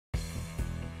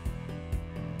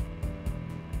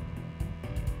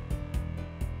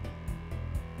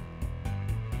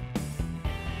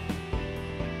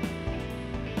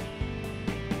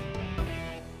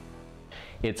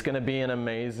It's going to be an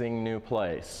amazing new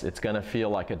place. It's going to feel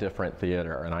like a different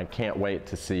theater, and I can't wait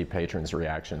to see patrons'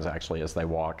 reactions actually as they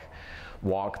walk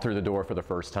through the door for the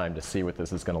first time to see what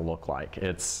this is going to look like.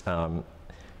 It's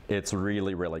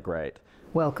really, really great.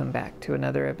 Welcome back to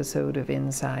another episode of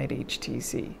Inside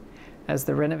HTC. As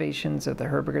the renovations of the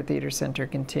Herberger Theater Center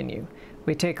continue,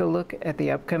 we take a look at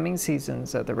the upcoming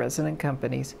seasons of the resident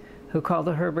companies who call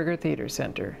the Herberger Theater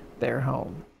Center their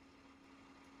home.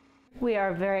 We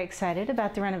are very excited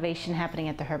about the renovation happening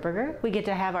at the Herberger. We get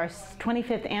to have our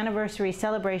 25th anniversary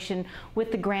celebration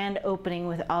with the grand opening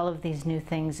with all of these new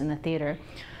things in the theater.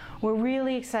 We're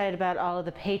really excited about all of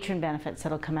the patron benefits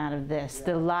that'll come out of this.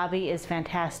 The lobby is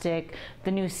fantastic.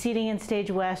 The new seating in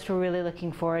Stage West, we're really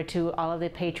looking forward to all of the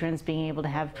patrons being able to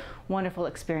have wonderful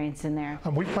experience in there.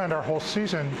 We planned our whole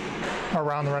season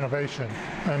around the renovation,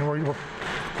 and we're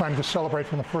planning to celebrate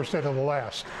from the first day to the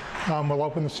last. We'll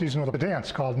open the season with a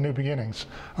dance called New Beginnings,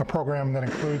 a program that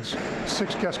includes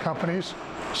 6 guest companies.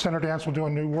 Center Dance will do a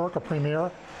new work, a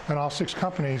premiere, and all 6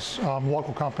 companies,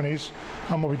 local companies,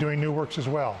 will be doing new works as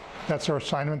well. That's their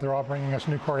assignment. They're all bringing us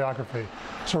new choreography.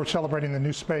 So we're celebrating the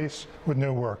new space with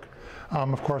new work.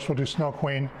 Of course, we'll do Snow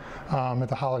Queen at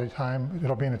the holiday time.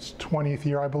 It'll be in its 20th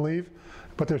year, I believe,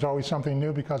 but there's always something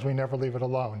new because we never leave it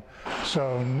alone.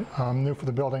 So new for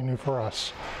the building, new for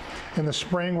us. In the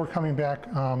spring, we're coming back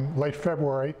late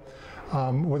February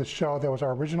with a show that was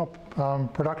our original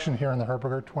production here in the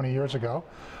Herberger 20 years ago.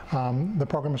 The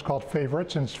program is called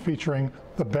Favorites, and it's featuring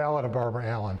the Ballad of Barbara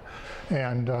Allen.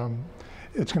 And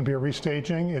it's going to be a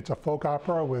restaging. It's a folk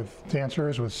opera with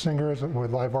dancers, with singers,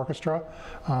 with live orchestra,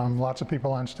 lots of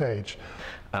people on stage.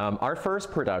 Our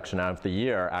first production of the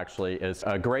year actually is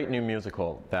a great new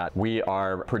musical that we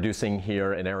are producing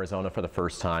here in Arizona for the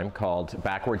first time called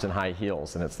Backwards in High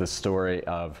Heels, and it's the story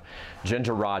of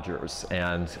Ginger Rogers.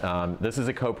 And this is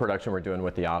a co-production we're doing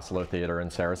with the Oslo Theater in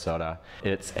Sarasota.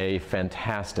 It's a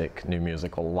fantastic new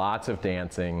musical, lots of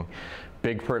dancing,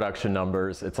 big production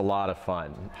numbers. It's a lot of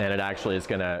fun, and it actually is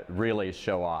going to really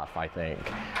show off, I think,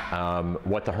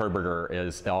 what the Herberger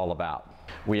is all about.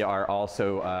 We are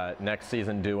also next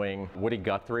season doing Woody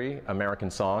Guthrie, American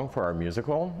Song, for our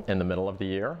musical in the middle of the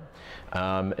year.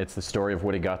 It's the story of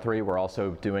Woody Guthrie. We're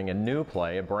also doing a new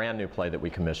play, a brand new play that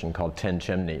we commissioned called 10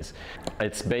 Chimneys.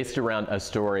 It's based around a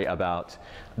story about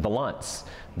the Lunts,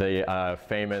 the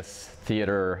famous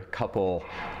theater couple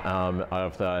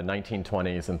of the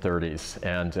 1920s and 30s.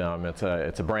 And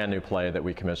it's a brand new play that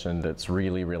we commissioned that's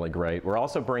really, really great. We're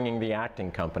also bringing the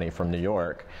acting company from New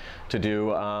York to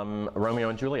do Romeo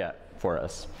and Juliet for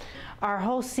us. Our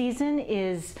whole season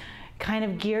is kind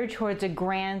of geared towards a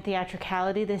grand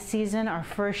theatricality this season. Our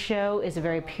first show is a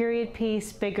very period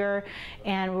piece, bigger,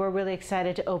 and we're really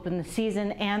excited to open the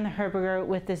season and the Herberger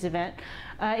with this event.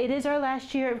 It is our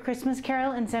last year of Christmas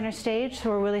Carol in center stage, so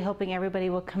we're really hoping everybody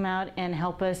will come out and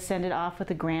help us send it off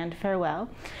with a grand farewell.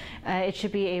 It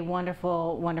should be a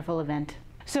wonderful, wonderful event.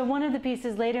 So one of the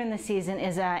pieces later in the season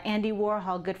is Andy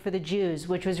Warhol, Good for the Jews,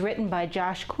 which was written by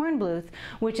Josh Kornbluth,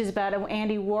 which is about an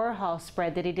Andy Warhol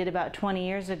spread that he did about 20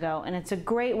 years ago. And it's a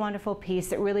great, wonderful piece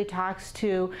that really talks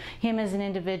to him as an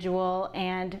individual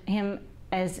and him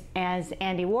as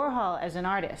Andy Warhol as an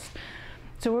artist.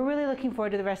 So we're really looking forward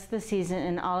to the rest of the season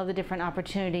and all of the different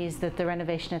opportunities that the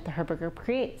renovation at the Herberger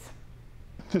creates.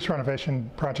 This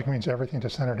renovation project means everything to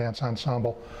Center Dance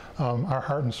Ensemble. Our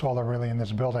heart and soul are really in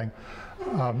this building.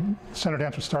 Center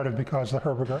Dance was started because the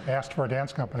Herberger asked for a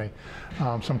dance company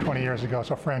some 20 years ago,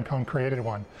 so Fran Cohn created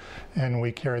one. And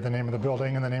we carry the name of the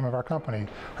building and the name of our company,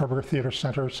 Herberger Theater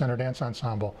Center, Center Dance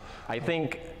Ensemble. I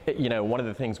think, you know, one of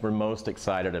the things we're most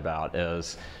excited about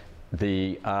is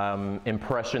the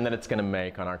impression that it's going to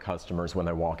make on our customers when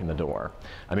they walk in the door.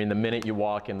 I mean, the minute you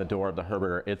walk in the door of the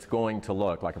Herberger, it's going to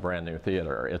look like a brand new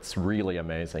theater. It's really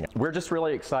amazing. We're just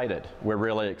really excited. We're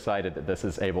really excited that this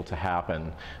is able to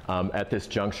happen at this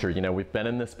juncture. You know, we've been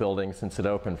in this building since it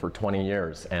opened for 20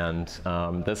 years, and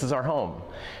this is our home.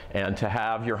 And to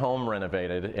have your home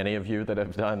renovated, any of you that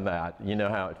have done that, you know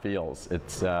how it feels.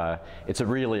 It's a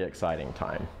really exciting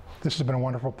time. This has been a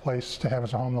wonderful place to have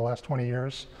as a home the last 20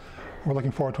 years. We're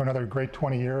looking forward to another great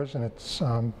 20 years, and it's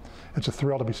a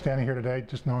thrill to be standing here today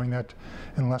just knowing that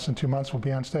in less than 2 months we'll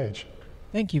be on stage.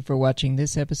 Thank you for watching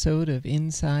this episode of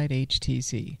Inside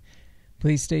HTC.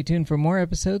 Please stay tuned for more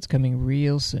episodes coming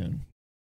real soon.